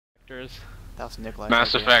characters. That was Nikolai's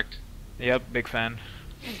Mass idea. Effect. Yep, big fan.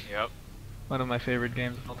 Yep. One of my favorite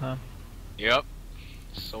games of all time. Yep.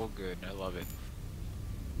 So good. I love it.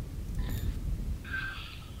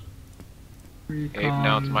 Hey,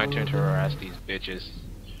 now it's my turn to harass these bitches.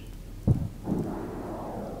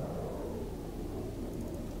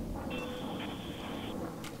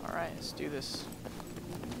 Alright, let's do this.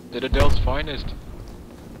 Citadel's finest.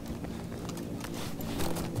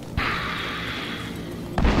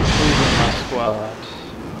 Who's in my squad?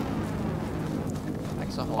 I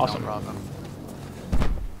can still hold Awesome. down Bravo.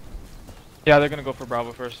 Yeah, they're gonna go for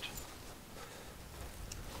Bravo first.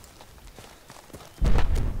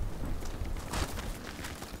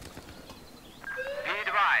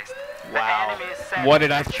 Wow. What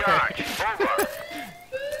did I say?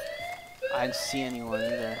 I didn't see anyone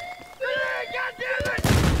either.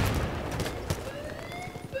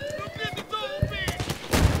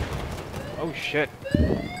 Oh shit.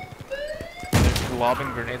 They're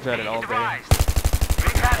lobbing grenades at it all day. We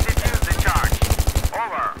can't defuse the charge.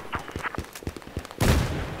 Over.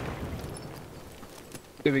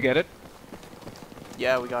 Did we get it?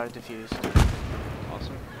 Yeah, we got it defused.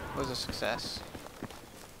 Awesome. It was a success.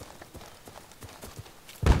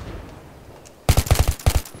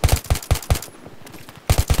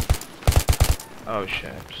 Oh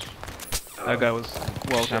shit. That guy was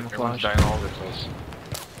well Shit, everyone's camouflaged. dying all over the place.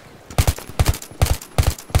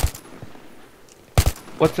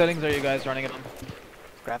 What settings are you guys running it on?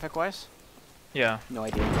 Graphic wise? Yeah. No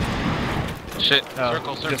idea. Shit.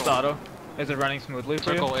 Circle, circle. Just auto. Is it running smoothly for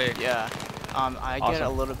Circle you? A. Yeah. I get a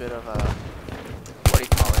Awesome. little bit of a, what do you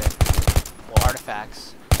call it?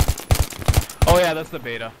 Artifacts. Oh yeah, that's the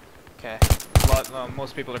beta. Okay.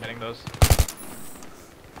 Most people are getting those.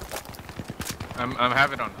 I'm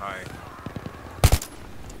having it on high.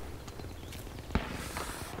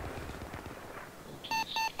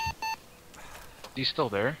 He's still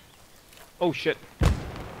there? Oh shit.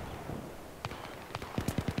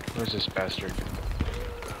 Where's this bastard?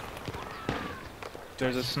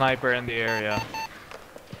 There's a sniper in the area.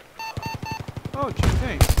 Oh, gee,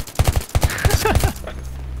 thanks.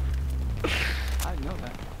 I didn't know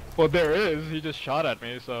that. Well, there is. He just shot at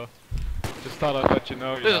me, so just thought I'd let you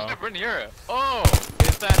know. You There's a know. sniper in the area. Oh,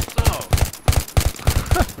 is that so?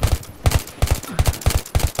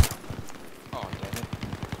 Oh, damn it.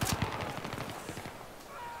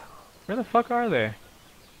 Where the fuck are they?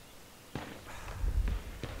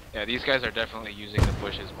 Yeah, these guys are definitely using the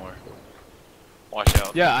bushes more. Watch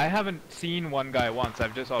out. Yeah, I haven't seen one guy once.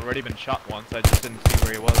 I've just already been shot once. I just didn't see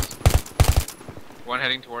where he was. One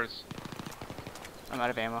heading towards. I'm out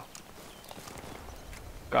of ammo.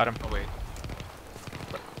 Got him. Oh, wait.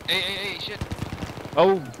 Hey, shit.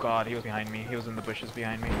 Oh god, he was behind me. He was in the bushes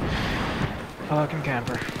behind me. Fucking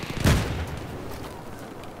camper.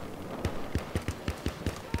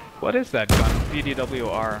 What is that gun?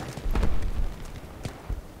 PDWR.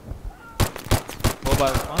 Mobile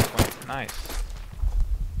response point. Nice.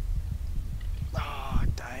 Oh, I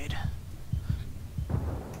died.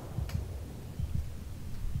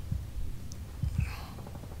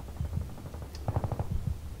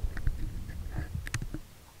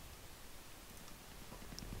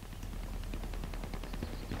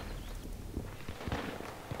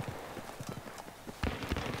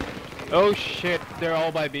 Oh shit, they're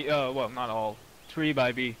all by B. Well, not all. 3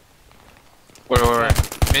 by B. Where?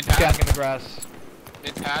 Mid Scack path? in the grass.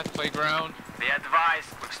 Mid path, playground. Be advised,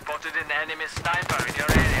 we've spotted an enemy sniper in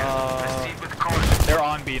your area. Proceed with caution. They're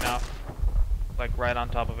on B now. Like right on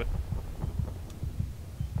top of it.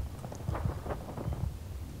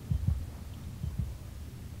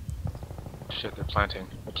 Shit, they're planting.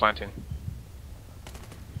 They're planting.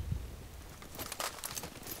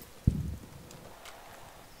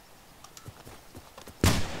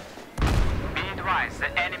 Be advised,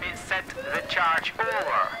 the enemy set the charge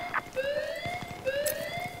over.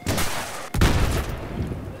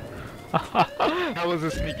 That was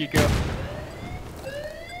a sneaky kill.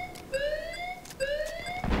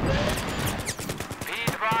 Be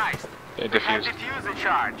advised, They we have defused. defused the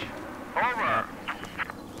charge. Over.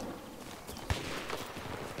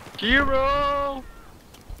 Hero!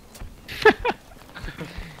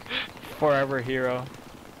 Forever hero.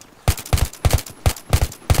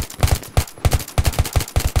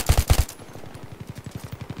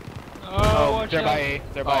 Oh, watch they're out. by A.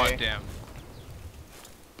 They're by Oh, A. damn.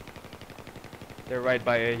 They're right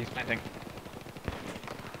by A. He's planting.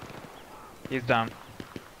 He's down.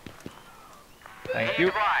 Thank Be you.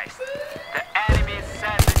 advised, the enemy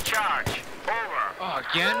set the charge. Over. Oh,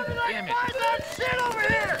 again? Damn it. that shit over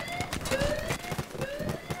here!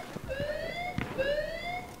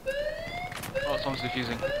 Oh, someone's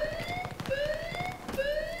defusing.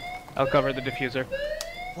 I'll cover the diffuser.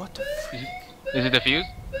 What the freak? Is it defused?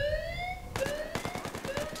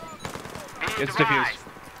 It's diffused.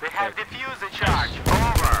 We have defused the charge.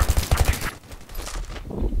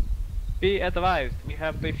 Over. Be advised, we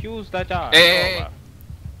have defused the charge. Hey! Over.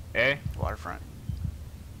 Hey? Waterfront.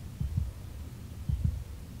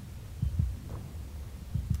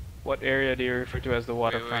 What area do you refer to as the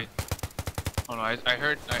waterfront? Wait. Oh no, I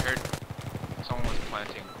heard someone was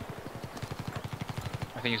planting.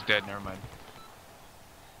 I think he's dead, never mind.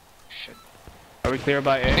 Shit. Are we clear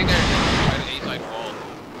by I A? think they're by the A-side wall.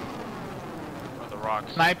 Or the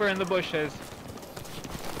rocks. Sniper in the bushes.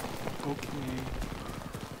 Okay.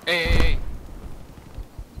 Hey!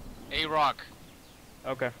 A rock.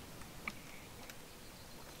 Okay.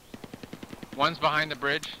 One's behind the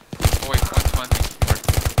bridge. Oh wait, one's planting.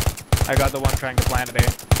 I got the one trying to plant at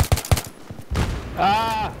A.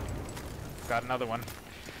 Ah! Got another one.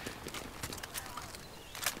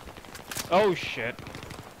 Oh shit.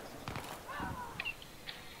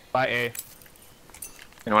 By A.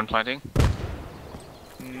 Anyone planting?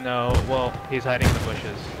 No, well, he's hiding in the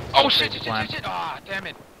bushes. Oh So shit, crazy shit, plant. shit, shit! Ah, damn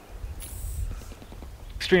it!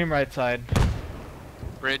 Extreme right side.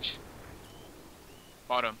 Bridge.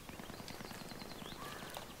 Bottom.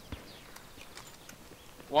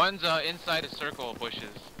 One's inside a circle of bushes.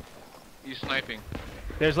 He's sniping.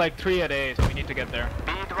 There's like 3 at A, so we need to get there.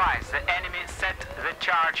 Be advised, the enemy set the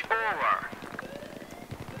charge over.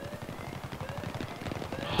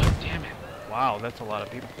 Oh, damn it. Wow, that's a lot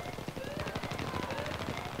of people.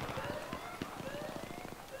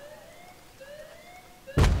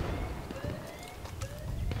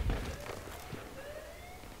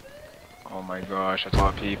 Oh my gosh, that's a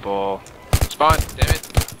lot of people. Spawn, damn it.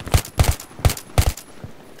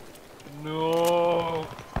 No.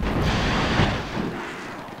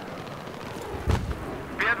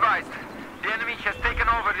 Be advised, the enemy has taken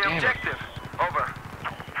over the Damn it. objective. Over.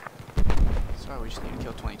 So we just need to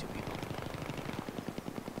kill 22 people.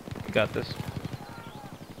 We got this.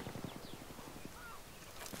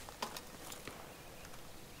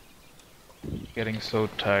 Getting so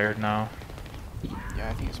tired now. Yeah,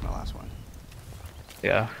 I think it's my last one.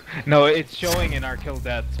 Yeah. No, it's showing in our kill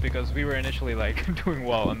deaths because we were initially like doing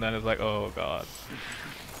well and then it's like, oh god.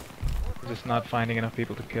 We're just not finding enough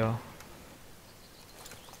people to kill.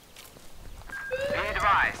 Be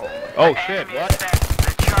advised. Oh the shit, enemy what? set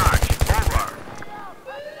the charge over.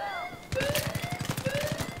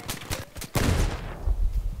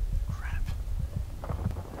 Crap.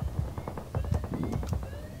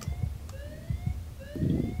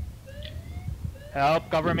 Help,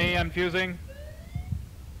 cover me, I'm fusing.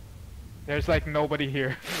 There's like nobody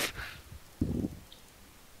here.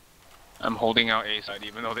 I'm holding out A side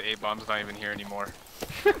even though the A bomb's not even here anymore.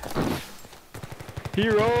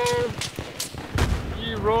 Hero!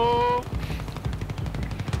 Hero!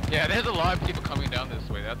 Yeah, there's a lot of people coming down this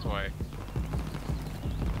way, that's why.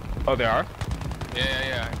 Oh, there are?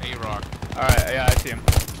 Yeah, A rock. Alright, yeah, I see him.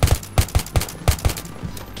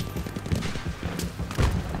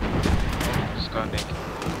 Just got naked.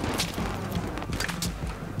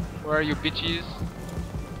 Where are you bitches?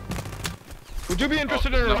 Would you be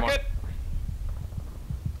interested in a no more. rocket?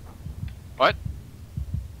 What?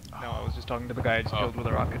 No, I was just talking to the guy I just Oh. killed with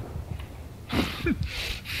a rocket.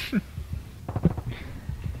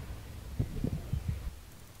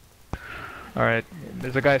 Alright,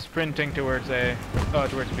 there's a guy sprinting towards A. Oh,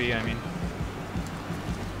 towards B, I mean.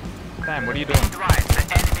 Sam, what are you Be doing? advised, the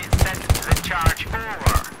enemy set the charge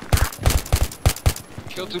over.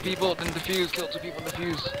 Kill 2 people, then defuse. Kill 2 people,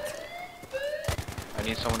 defuse. I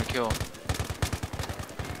need someone to kill.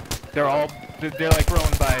 They're like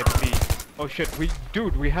thrown by B. Oh shit,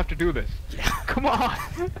 dude, we have to do this. Come on!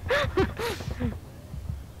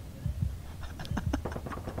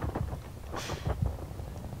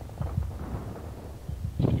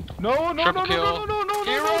 No, no, Triple no, kill. no, no, no, no,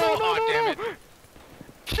 Hero! no, no, no, Oh, no, damn no. it.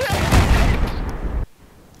 Shit!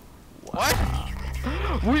 What?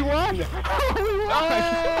 We won! We won!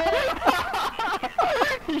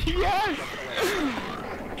 Yes!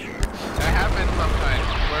 That happens sometimes.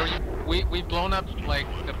 Where we've blown up like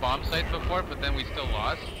the bomb sites before, but then we still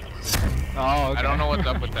lost. Oh, okay. I don't know what's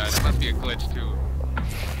up with that. It must be a glitch too.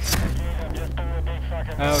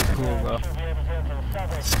 That was cool though.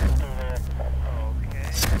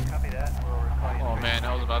 Oh man,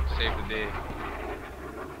 I was about to save the day.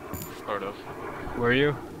 Sort of. Were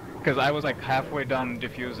you? Because I was like halfway done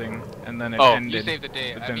diffusing, and then it Oh, ended. you saved the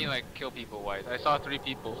day. but I then- mean like kill people wise. I saw 3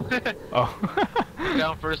 people. Oh.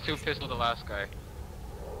 Down first 2, pistol the last guy.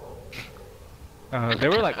 They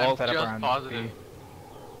were like all I'm set up just around positive. B.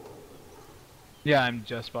 Yeah, I'm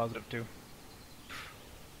just positive too.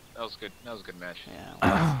 That was good. That was a good match.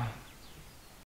 Yeah.